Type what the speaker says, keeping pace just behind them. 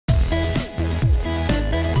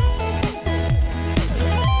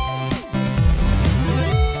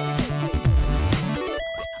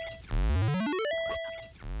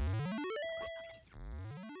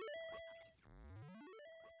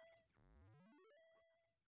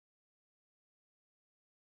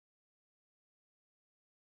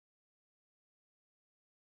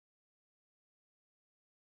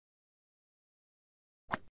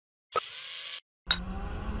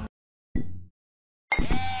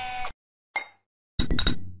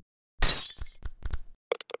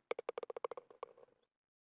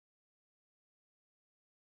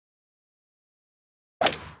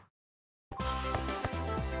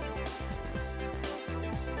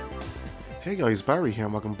Hey guys, Barry here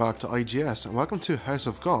and welcome back to IGS and welcome to House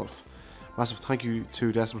of Golf. Massive thank you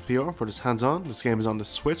to Decibel-PR for this hands-on. This game is on the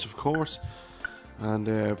Switch, of course.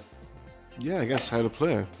 And yeah, I guess how to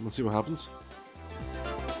play. We'll see what happens.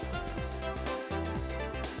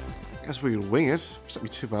 I guess we can wing it. It's not be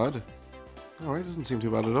too bad. Alright, doesn't seem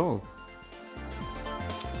too bad at all.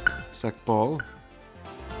 Sec ball.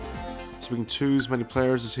 So we can choose many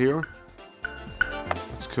players is here.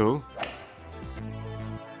 That's cool.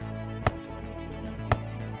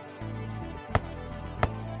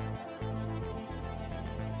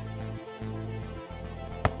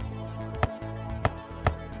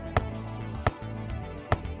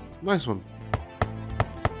 Nice one.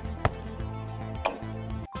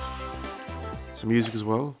 Some music as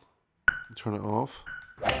well. Turn it off.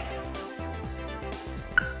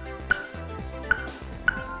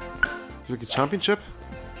 Feel like a championship.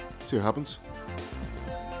 See what happens.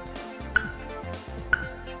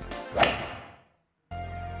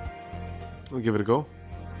 I'll give it a go.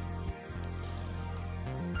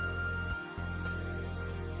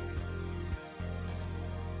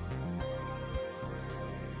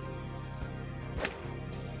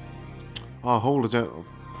 Oh, hold it down.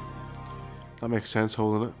 That makes sense,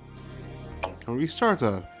 holding it. Can we restart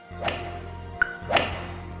that?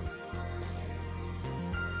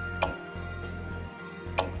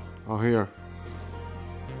 Oh, here.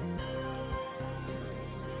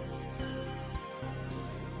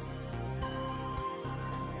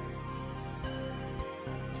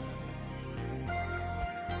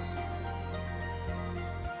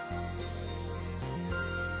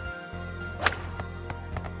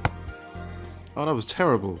 Oh, that was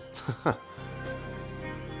terrible. That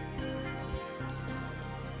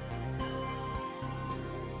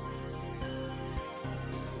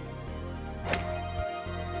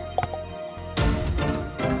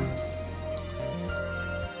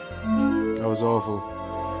was awful.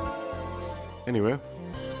 Anyway.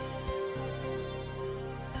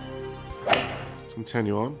 Let's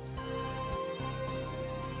continue on.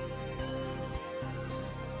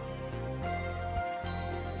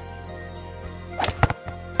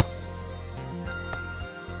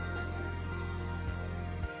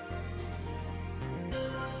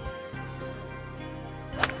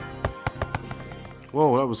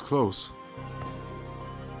 Whoa, that was close.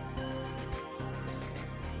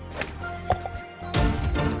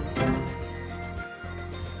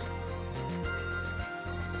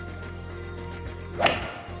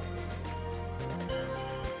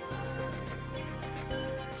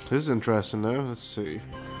 This is interesting now. Let's see.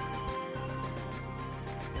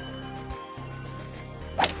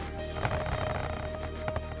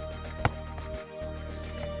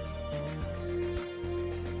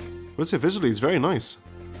 Let's say visually, it's very nice.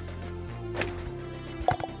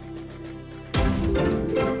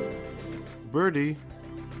 Birdie.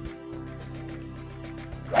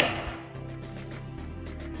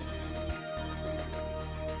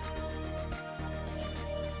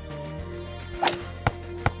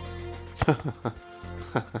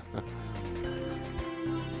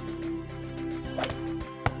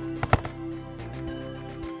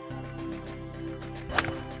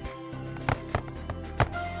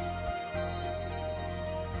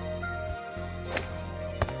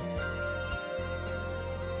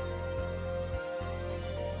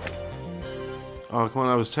 Oh, come on,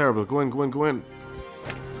 that was terrible. Go in, go in, go in.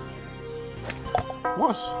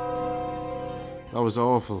 What? That was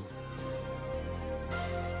awful.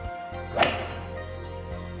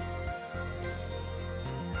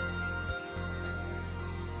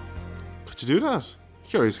 Could you do that?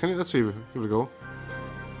 Curious, can you? Let's see. Give it a go.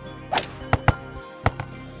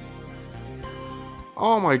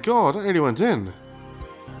 Oh my god, that nearly went in.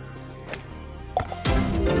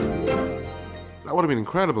 That would have been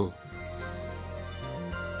incredible.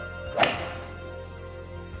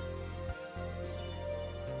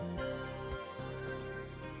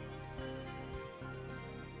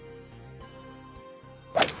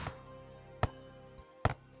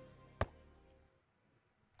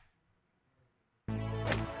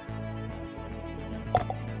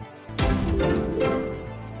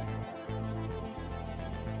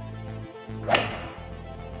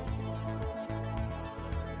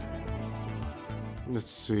 Let's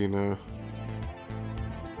see now.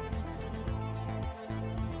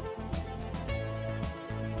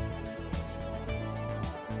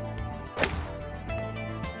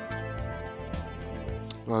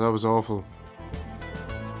 Oh, that was awful.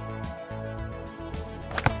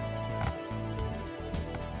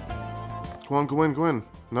 Come on, go in, go in.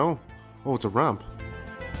 No? Oh, it's a ramp.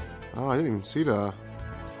 Oh, I didn't even see that.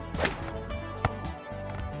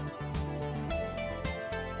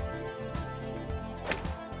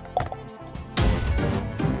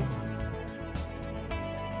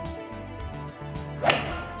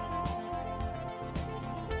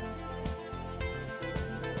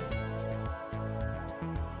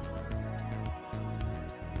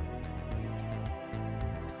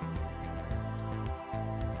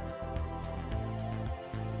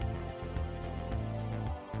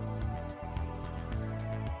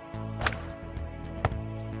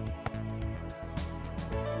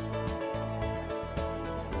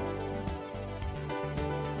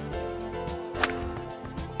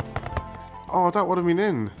 Oh, that would have been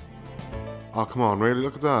in. Oh, come on, really?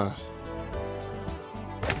 Look at that.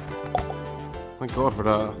 Thank God for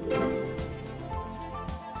that.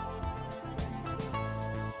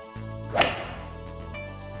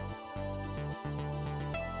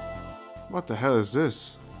 What the hell is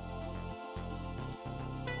this?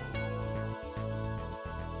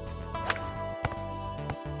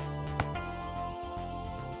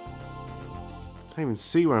 Can't even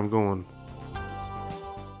see where I'm going.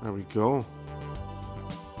 There we go.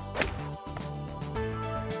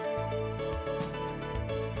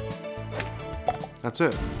 That's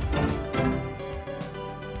it.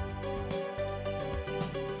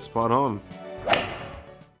 Spot on.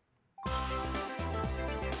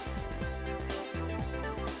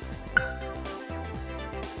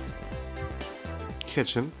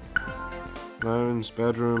 Kitchen, lounge,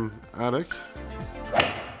 bedroom, attic.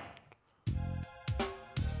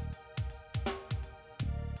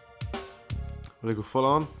 Will I go full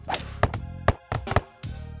on?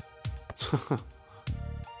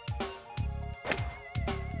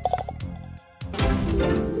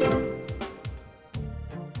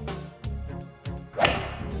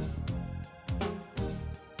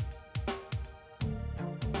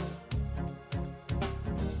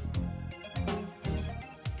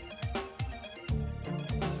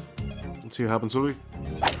 Let's see what happens, will we?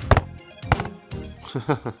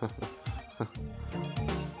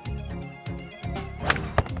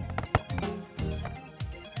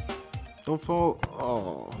 Don't fall.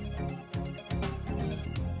 Oh.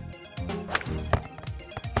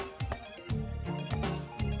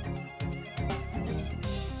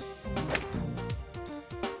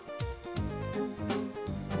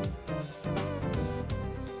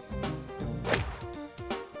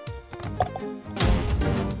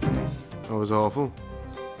 That was awful.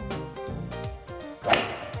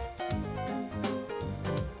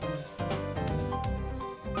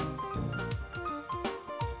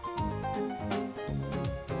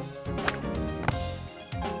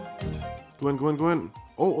 Go in, go in, go in.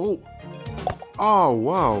 Oh, oh. Oh,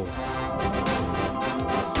 wow.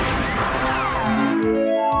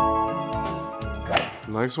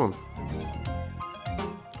 Nice one.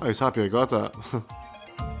 I was happy I got that.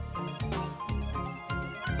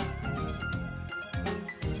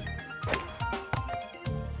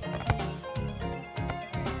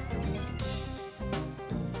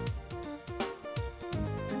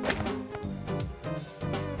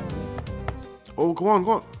 Oh, go on,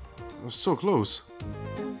 go on. I was so close.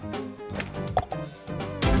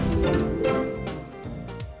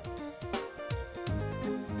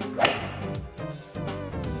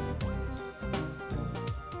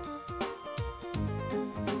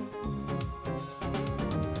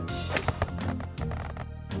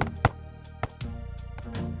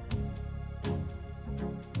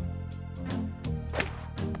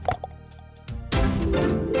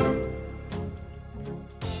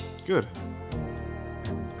 Good.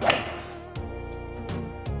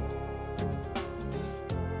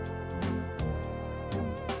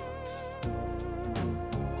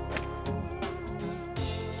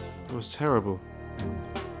 That was terrible.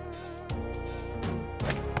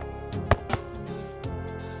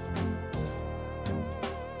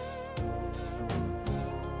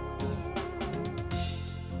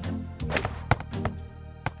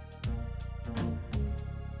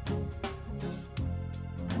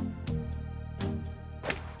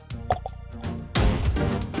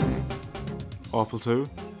 Awful too.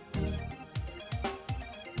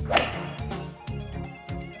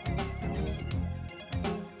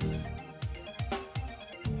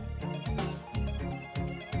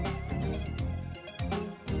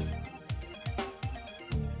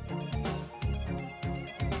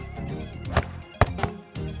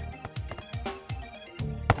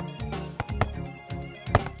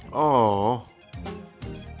 Oh.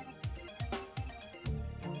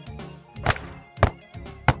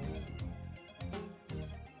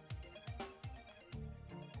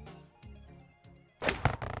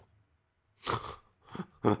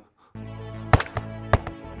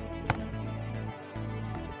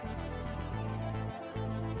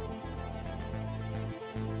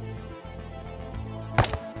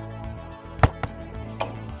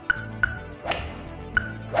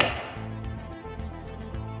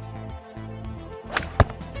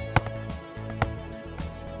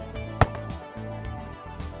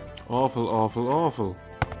 Awful, awful, awful.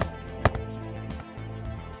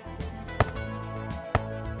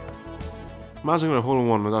 Imagine getting a hole in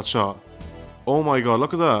one with that shot. Oh my god,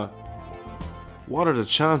 look at that. What are the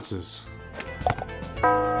chances?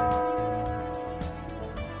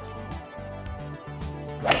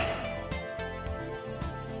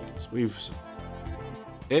 It's We've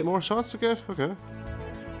 8 more shots to get? Okay.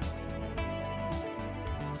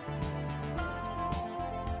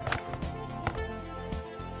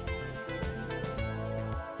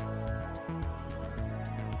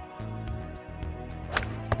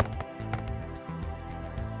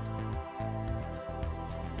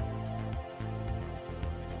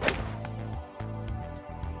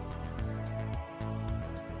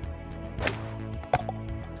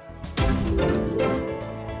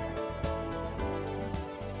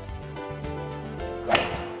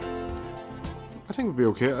 I think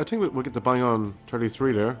we'll be okay. I think we'll get the bang on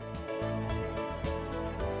 33 there.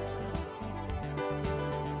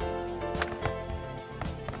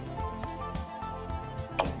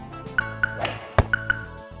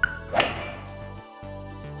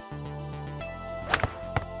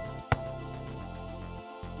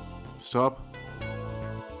 Stop.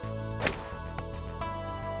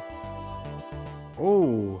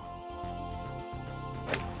 Oh.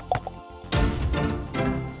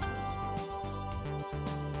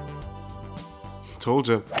 Told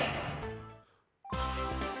you.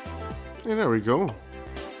 Yeah, there we go.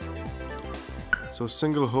 So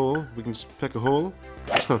single hole, we can just pick a hole.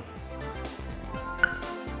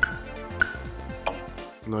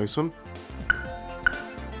 Nice one.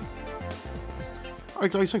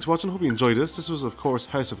 Alright guys, thanks for watching. Hope you enjoyed this. This was of course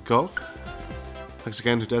House of Golf. Thanks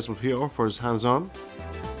again to Decibel-PR for his hands-on.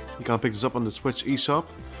 You can pick this up on the Switch eShop.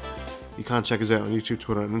 You can check us out on YouTube,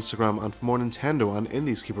 Twitter and Instagram. And for more Nintendo and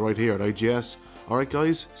indies, keep it right here at IGS. Alright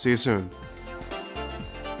guys, see you soon.